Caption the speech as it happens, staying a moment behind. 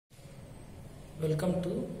Welcome to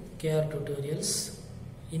KR Tutorials.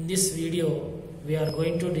 In this video, we are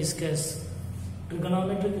going to discuss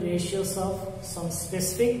trigonometric ratios of some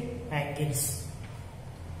specific angles.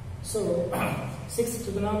 So, 6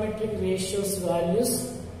 trigonometric ratios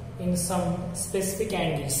values in some specific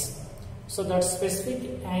angles. So, that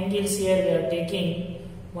specific angles here we are taking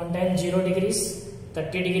one time 0 degrees,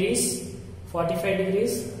 30 degrees, 45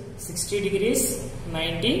 degrees, 60 degrees,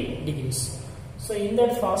 90 degrees. So in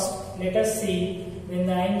that first, let us see when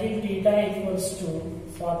the angle theta equals to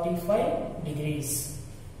 45 degrees.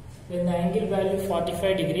 When the angle value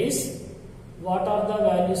 45 degrees, what are the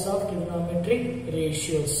values of trigonometric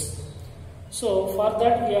ratios? So for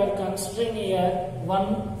that we are considering here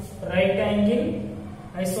one right angle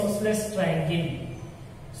isosceles triangle.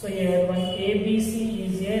 So here one ABC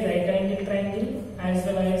is a right angle triangle as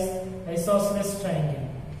well as isosceles triangle.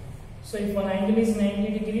 So if one angle is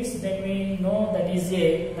 90 degrees, then we know that is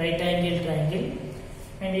a right angle triangle.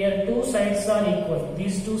 And here two sides are equal.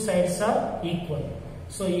 These two sides are equal.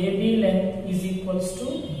 So AB length is equals to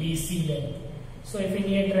BC length. So if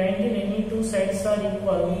in a triangle any two sides are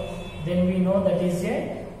equal, then we know that is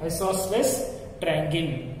a isosceles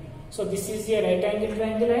triangle. So this is a right angle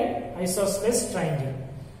triangle and isosceles triangle.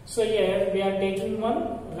 So here we are taking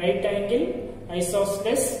one right angle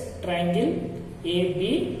isosceles triangle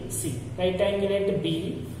ABC, right angle at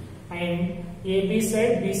B, and AB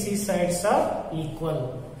side, BC sides are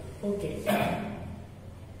equal. Okay.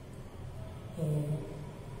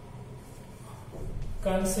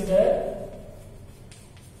 Consider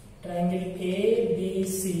triangle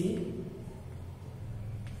ABC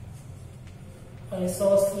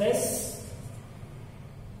isosceles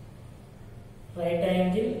right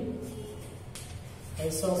angle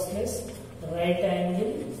isosceles right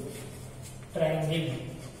angle triangle.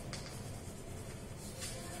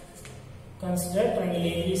 Consider triangle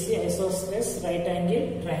ABC isosceles right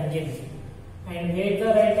angle triangle, and where the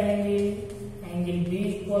right angle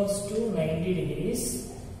B equals to 90 degrees,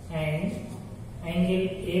 and angle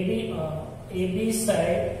AB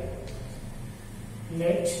side,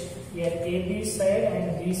 let here AB side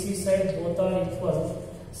and BC side both are equal.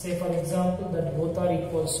 Say for example that both are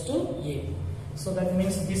equals to A. So that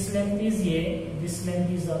means this length is A, this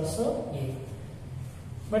length is also A.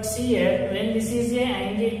 But see here, when this is a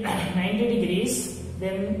angle 90 degrees,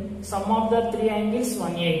 then sum of the three angles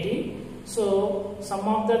 180. So sum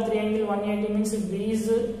of the three angle 180 means if B is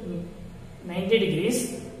 90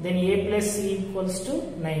 degrees, then A plus C equals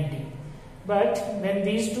to 90. But when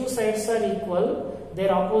these two sides are equal,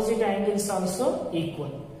 their opposite angles also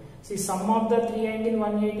equal. See, sum of the three angle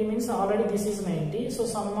 180 means already this is 90. So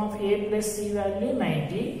sum of A plus C value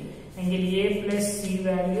 90, angle A plus C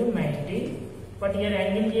value 90. But here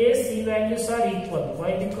angle A, C values are equal.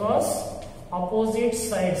 Why? Because opposite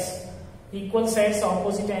sides, equal sides,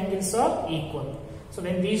 opposite angles are equal. So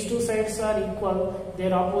when these two sides are equal,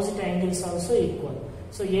 their opposite angles also equal.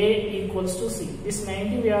 So A equals to C. This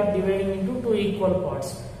 90 we are dividing into two equal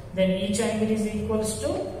parts. Then each angle is equals to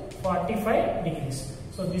 45 degrees.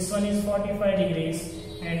 So this one is 45 degrees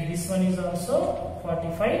and this one is also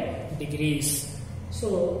 45 degrees.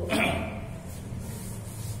 So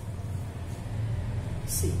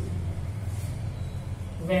see,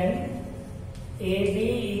 when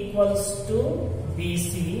AB equals to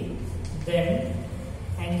BC, then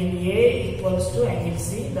angle A equals to angle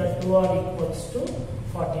C, the two are equals to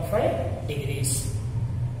 45 degrees.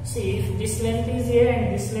 See, if this length is A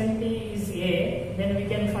and this length is A, then we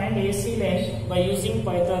can find AC length by using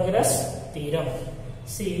Pythagoras theorem.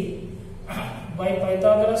 See, by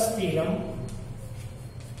Pythagoras theorem,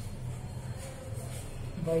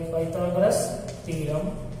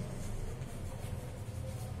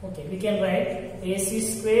 okay, we can write AC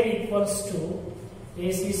square equals to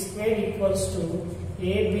AB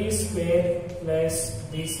square plus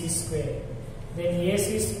BC square. Then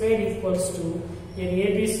AC square equals to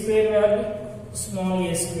AB square value small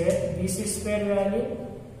a square, BC square value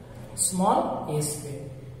small a square.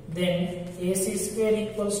 Then AC square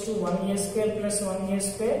equals to 1a square plus 1a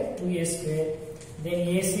square, 2a square. Then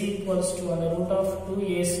AC equals to under root of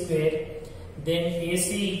 2a square. Then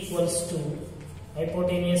AC equals to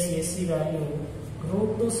hypotenuse AC value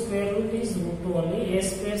root 2 square root is root 2 only, a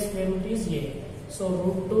square root is a. So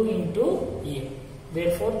root 2 into a.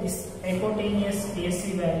 Therefore this hypotenuse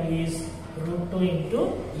AC value is root 2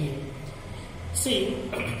 into a. See,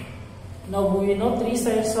 now we know three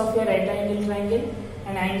sides of a right angle triangle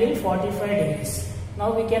and angle 45 degrees.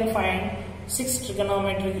 Now we can find 6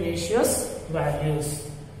 trigonometric ratios values.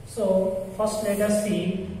 So first let us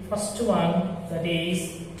see first one, that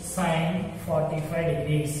is sine 45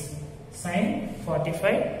 degrees. Sine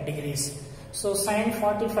 45 degrees. So sin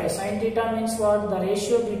 45, sin theta means what? The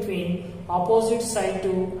ratio between opposite side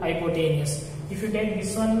to hypotenuse. If you take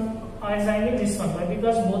this one as angle, this one, why?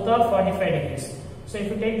 Because both are 45 degrees. So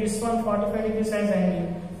if you take this one 45 degrees as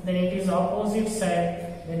angle, then it is opposite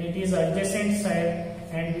side, then it is adjacent side,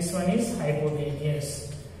 and this one is hypotenuse.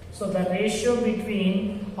 So the ratio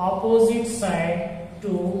between opposite side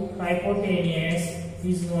to hypotenuse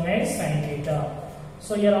is known as sin theta.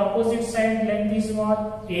 So your opposite side length is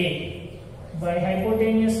what? A. By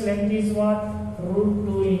hypotenuse length is what? Root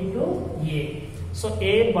 2 into A. So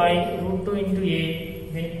A by root 2 into A,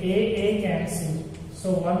 then A cancel.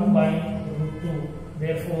 So 1 by root 2.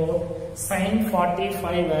 Therefore, sin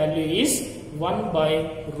 45 value is 1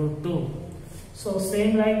 by root 2. So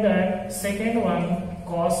same like that, second one,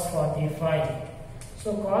 cos 45.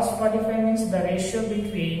 So cos 45 means the ratio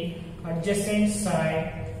between adjacent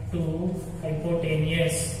side to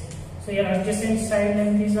hypotenuse. So your adjacent side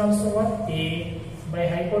length is also what? A. By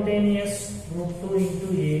hypotenuse root 2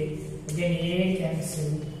 into A. Again A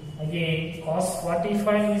cancel. Again cos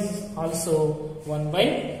 45 is also 1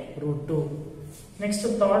 by root 2. Next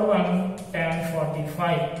third one, tan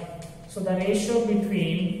 45. So the ratio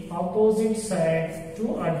between opposite side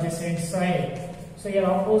to adjacent side. So your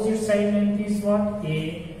opposite side length is what?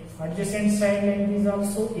 A. Adjacent side length is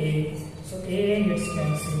also A. So A gets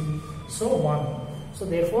cancelled. So 1. So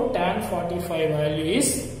therefore tan 45 value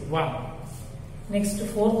is 1. Next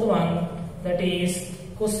fourth one, that is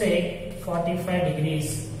cosec 45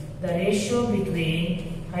 degrees. The ratio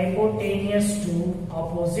between hypotenuse to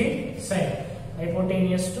opposite side.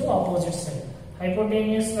 Hypotenuse to opposite side.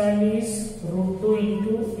 Hypotenuse value is root 2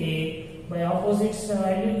 into A. By opposite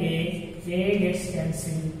side A gets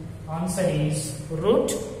cancelled. Answer is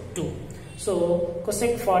root 2. So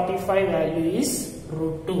cosec 45 value is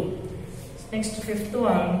root 2. Next fifth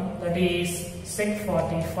one, that is sec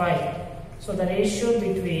 45. So the ratio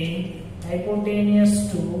between hypotenuse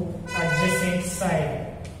to adjacent side.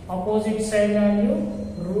 Opposite side value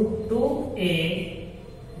root 2A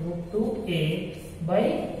by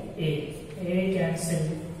A. A cancel.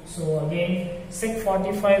 So again sec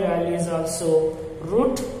 45 value is also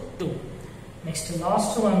root 2. Next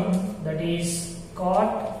last one, that is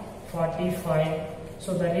cot 45.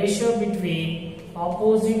 So the ratio between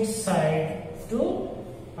opposite side to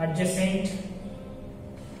adjacent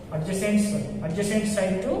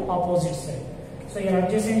side to opposite side. So your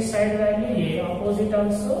adjacent side value A, opposite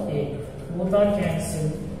also A. Both are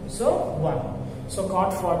cancelled. So 1. So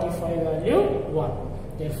cot 45 value 1.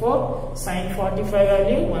 Therefore, sin 45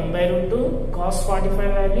 value 1 by root 2, cos 45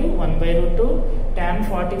 value 1 by root 2, tan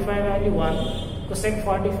 45 value 1, cosec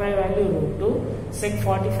 45 value root 2, sec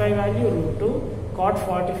 45 value root 2, cot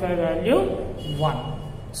 45 value 1.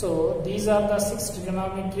 So these are the 6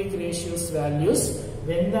 trigonometric ratios values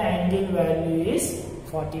when the angle value is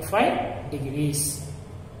 45 degrees.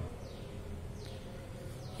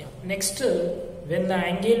 Yeah. Next, when the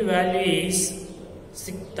angle value is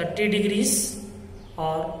 30 degrees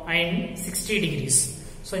and 60 degrees.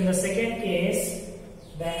 So in the second case,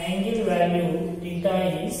 the angle value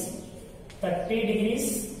theta is 30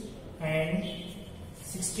 degrees and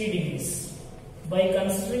 60 degrees. By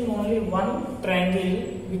considering only one triangle,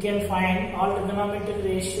 we can find all trigonometric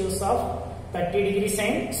ratios of 30 degrees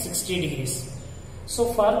and 60 degrees. So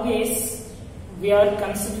for this, we are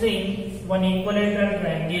considering one equilateral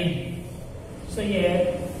triangle. So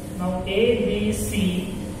here, now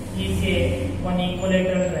ABC is one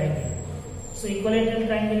equilateral triangle. So equilateral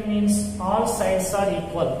triangle means all sides are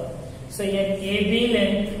equal. So here AB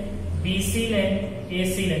length, BC length,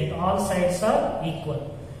 AC length, all sides are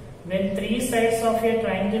equal. When three sides of a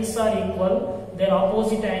triangles are equal, their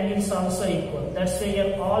opposite angles also equal. That's why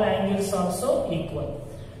here all angles also equal.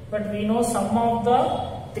 But we know sum of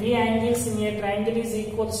the three angles in a triangle is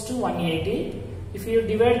equals to 180. If you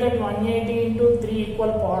divide that 180 into three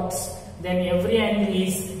equal parts, then every angle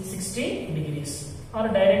is 60 degrees. Or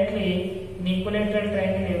directly in equilateral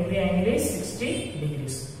triangle, every angle is 60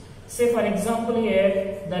 degrees. Say for example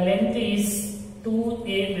here, the length is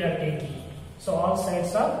 2A we are taking. So all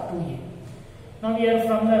sides are 2A. Now here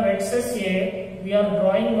from the vertex here, we are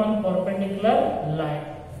drawing one perpendicular line.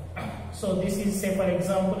 So this is say for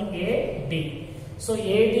example AD. So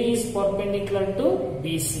AD is perpendicular to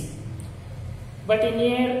BC. But in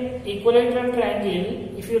a equilateral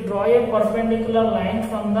triangle, if you draw a perpendicular line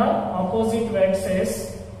from the opposite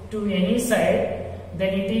vertex to any side,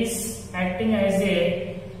 then it is acting as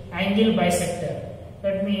a angle bisector.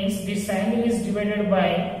 That means this angle is divided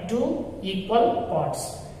by two equal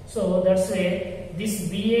parts. So that's why this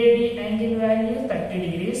BAD angle value 30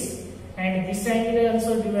 degrees and this angle is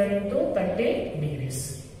also divided to 30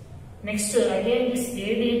 degrees. Next, again this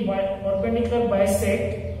AD perpendicular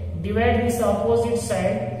bisect, divide this opposite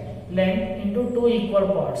side length into two equal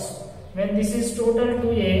parts. When this is total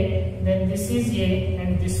 2A, then this is A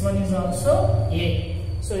and this one is also A.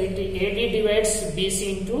 So AD divides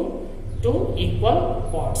BC into two equal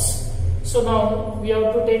parts. So now we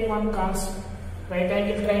have to take one right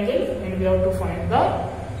angle triangle and we have to find the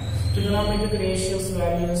trigonometric ratios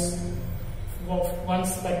values of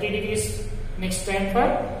once 30 degrees, next time for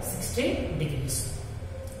 60 degrees.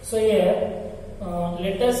 So here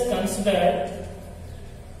let us consider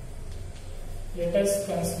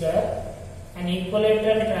an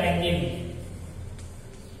equilateral triangle.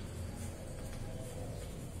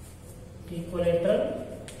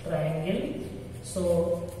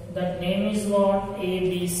 So that name is what?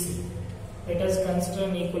 ABC. Let us consider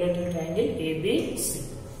an equilateral triangle ABC.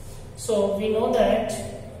 So we know that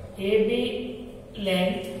AB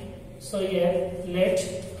length, so here let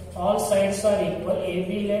all sides are equal,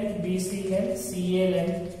 AB length, BC length, CA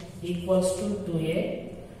length equals to 2A.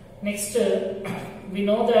 Next we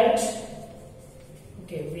know that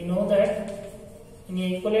in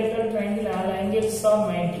equilateral triangle all angles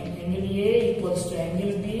are 90. Angle A equals to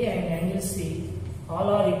angle B and angle C, all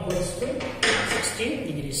are equals to 60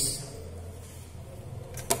 degrees.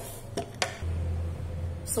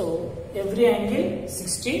 So every angle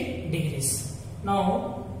 60 degrees.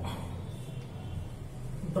 Now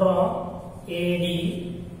draw AD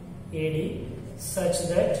such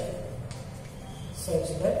that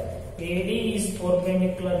AD is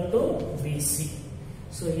perpendicular to BC.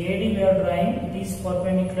 So AD we are drawing, it is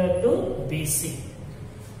perpendicular to BC.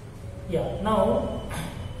 Yeah. Now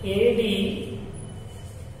AD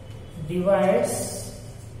divides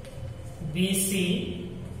BC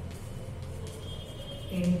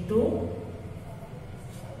into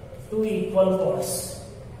two equal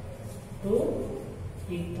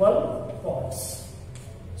parts.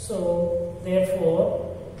 So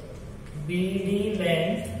therefore BD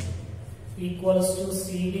length equals to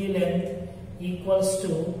CD length equals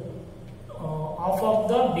to half of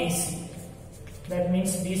the BC. That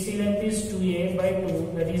means BC length is 2A by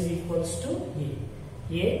 2, that is equals to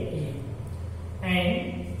A.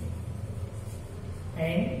 And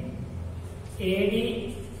AD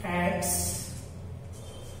acts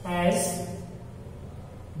as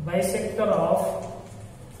bisector of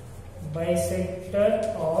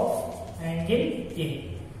angle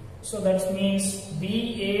A. So that means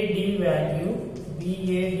BAD value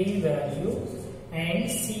and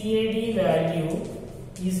CAD value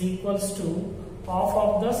is equals to half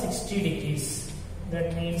of the 60 degrees.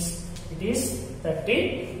 That means it is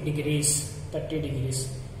 30 degrees.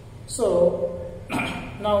 So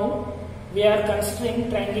now we are considering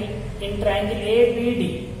triangle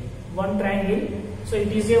ABD, one triangle. So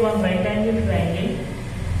it is a one right angle triangle.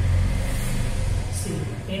 See,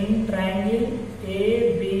 in triangle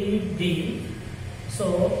ABD,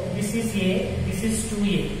 so this is A, this is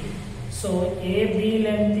 2A. So AB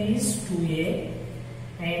length is 2A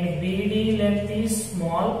and BD length is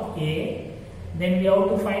small a. Then we have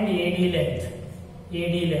to find AD length.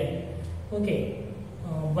 Okay.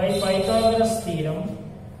 By Pythagoras theorem,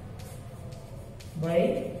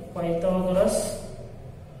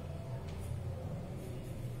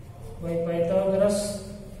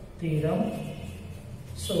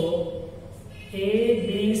 so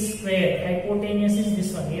AB square, hypotenuse is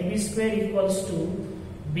this one, AB square equals to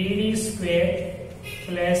BD square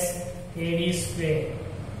plus AD square.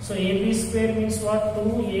 So AB square means what?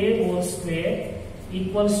 2A whole square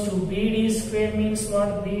equals to BD square means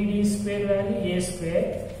what? BD square value A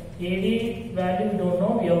square. AD value don't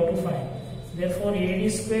know, we have to find. Therefore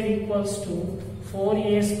AD square equals to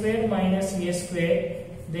 4A square minus A square.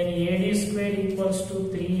 Then AD square equals to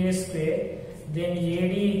 3A square. Then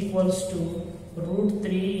AD equals to root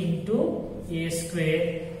 3 into A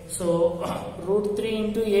square. So root 3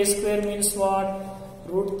 into A square means what?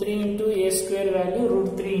 Root 3 into A square value,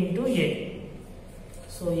 root 3 into A.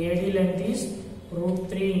 So AD length is root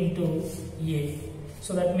 3 into A.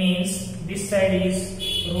 So that means this side is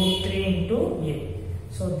root 3 into A.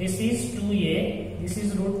 So this is 2A, this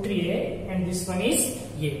is root 3A and this one is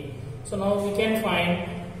A. So now we can find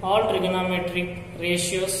all trigonometric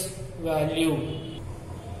ratios value.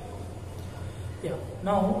 Yeah.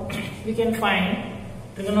 Now we can find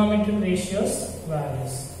trigonometric ratios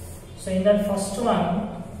values. So in that first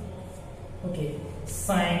one, okay,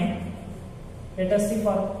 sine, let us see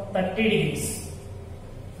for 30 degrees.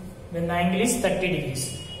 When the angle is 30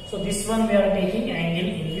 degrees. So this one we are taking angle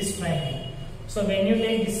in this triangle. So when you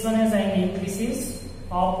take this one as angle, this is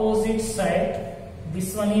opposite side,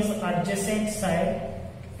 this one is adjacent side,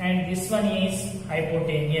 and this one is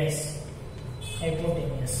hypotenuse.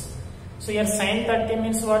 So here sin 30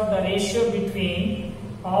 means what? The ratio between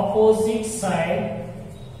opposite side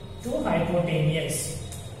to hypotenuse.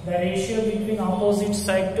 The ratio between opposite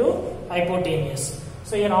side to hypotenuse.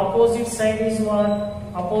 So here opposite side is what?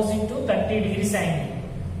 Opposite to 30 degrees angle.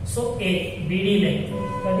 So A, BD length,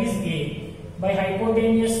 that is A. By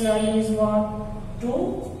hypotenuse value is what?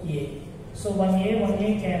 2A. So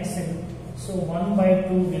 1A cancel. So 1 by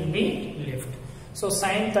 2 will be left. So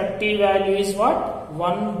sin 30 value is what?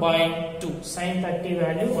 1 by 2. Sin 30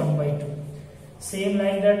 value 1 by 2. Same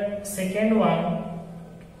like that. Second one,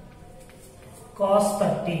 cos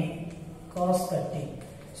 30.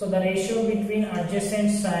 So the ratio between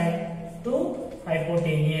adjacent side to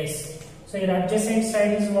hypotenuse. So your adjacent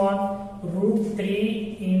side is what? Root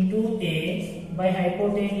 3 into A by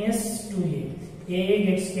hypotenuse 2A. A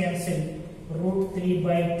gets cancelled. Root 3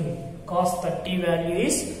 by 2. Cos 30 value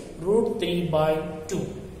is root 3 by 2.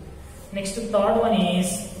 Next third one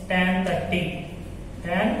is tan 30.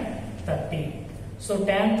 So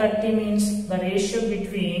tan 30 means the ratio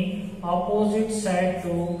between opposite side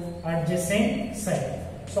to adjacent side.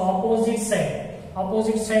 So opposite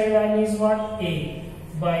side value is what? A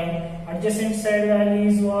by adjacent side value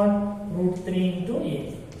is what? Root 3 into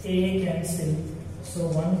A. A cancel. So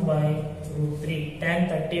 1 by root 3. Tan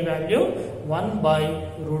 30 value 1 by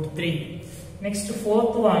root 3. Next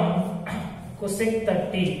fourth one, cosec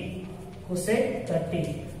 30.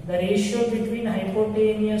 The ratio between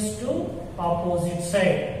hypotenuse to opposite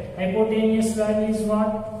side. Hypotenuse value is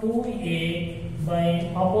what? 2A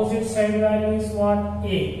by opposite side value is what?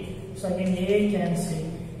 A. So again A cancel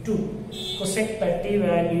 2. Cosec 30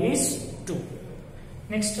 value is 2.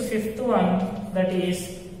 Next fifth one, that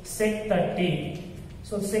is sec 30.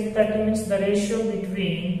 So sec 30 means the ratio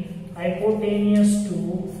between hypotenuse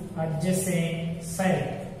to adjacent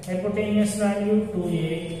side. Hypotenuse value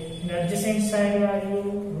 2A and adjacent side value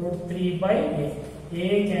root 3 by A.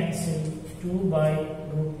 A cancel 2 by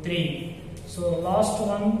root 3. So last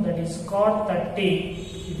one, that is cot 30.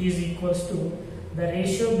 It is equals to the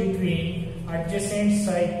ratio between adjacent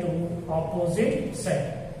side to opposite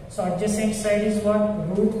side. So adjacent side is what?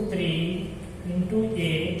 Root 3 into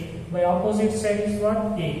A by opposite side is what?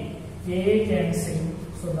 A. A cancel.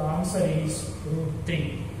 So the answer is root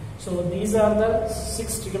 3. So these are the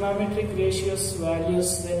 6 trigonometric ratios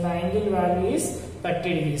values when the angle value is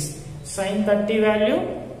 30 degrees. Sin 30 value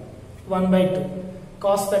 1 by 2.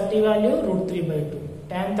 Cos 30 value root 3 by 2.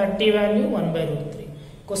 Tan 30 value 1 by root 3.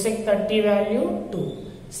 Cosec 30 value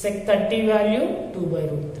 2. Sec 30 value 2 by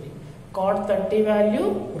root 3. Cot 30 value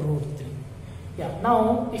root 3. Yeah.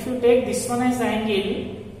 Now if you take this one as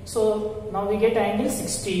angle, so now we get angle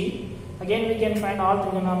 60. Again we can find all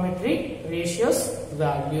trigonometric ratios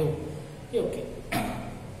value. Okay.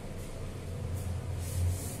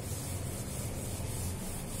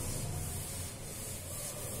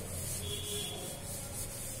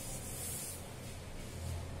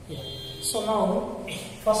 Yeah. So now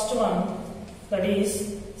first one, that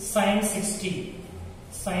is sin 60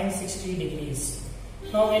 degrees.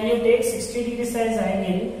 Now when you take 60 degrees as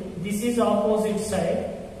angle, this is opposite side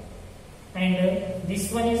and this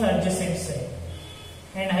one is adjacent side,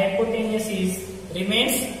 and hypotenuse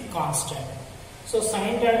remains constant. So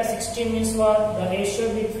sin 60 means what? The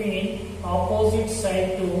ratio between opposite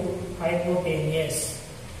side to hypotenuse.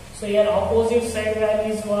 So here opposite side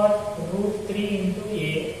value is what? Root 3 into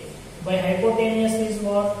A by hypotenuse is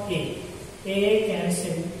what? A. A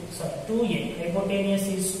cancel. So 2A. Hypotenuse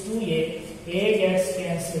is 2A. A gets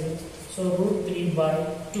cancelled. So root 3 by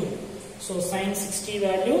 2. So sin 60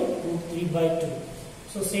 value root 3 by 2.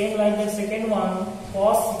 So same like the second one,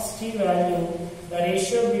 cos 60 value, the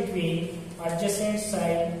ratio between adjacent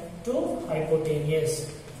side to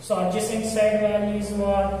hypotenuse. So adjacent side value is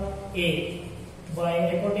what? A by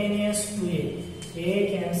hypotenuse 2A.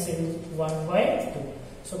 A cancel 1 by 2.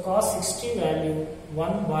 So cos 60 value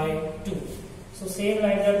 1 by 2. So same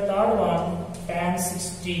like the third one, tan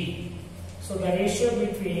 60. So the ratio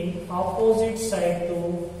between opposite side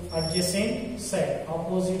to adjacent side.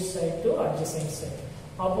 Opposite side to adjacent side.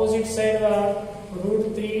 Opposite side are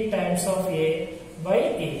root 3 times of A by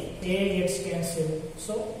A. A gets cancelled.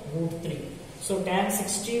 So root 3. So tan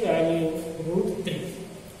 60 value root 3.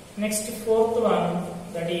 Next fourth one,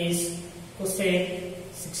 that is cosec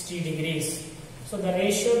 60 degrees. So the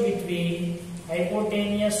ratio between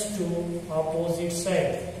hypotenuse to opposite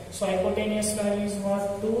side. So hypotenuse value is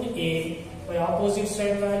what? 2A by opposite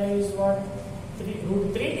side value is what?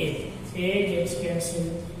 Root 3A. A gets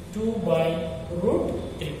cancelled. 2 by root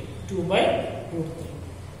 3. 2 by root 3.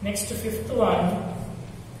 Next fifth one,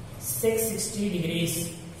 sec 60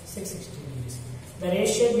 degrees. 660 degrees. The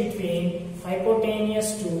ratio between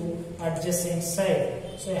hypotenuse to adjacent side.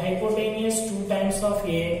 So hypotenuse 2 times of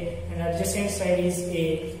A and adjacent side is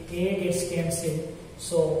A gets cancelled.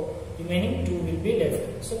 So remaining 2 will be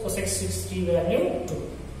left. So cosec 60 value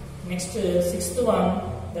 2. Next sixth one,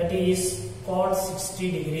 that is cot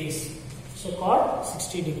 60 degrees. So cot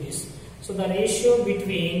 60 degrees. So the ratio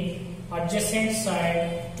between adjacent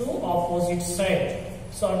side to opposite side.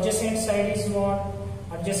 So adjacent side is what?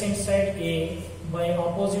 Adjacent side A by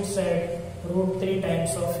opposite side root 3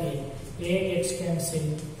 times of A. A gets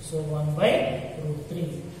cancelled. So 1 by root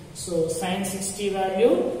 3. So sin 60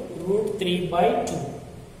 value root 3 by 2.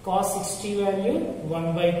 Cos 60 value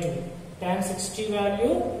 1 by 2. Tan 60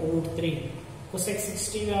 value root 3. Cosec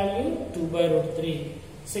 60 value 2 by root 3.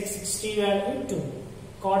 Sec 60 value 2.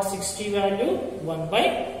 Cot 60 value 1 by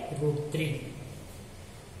root 3.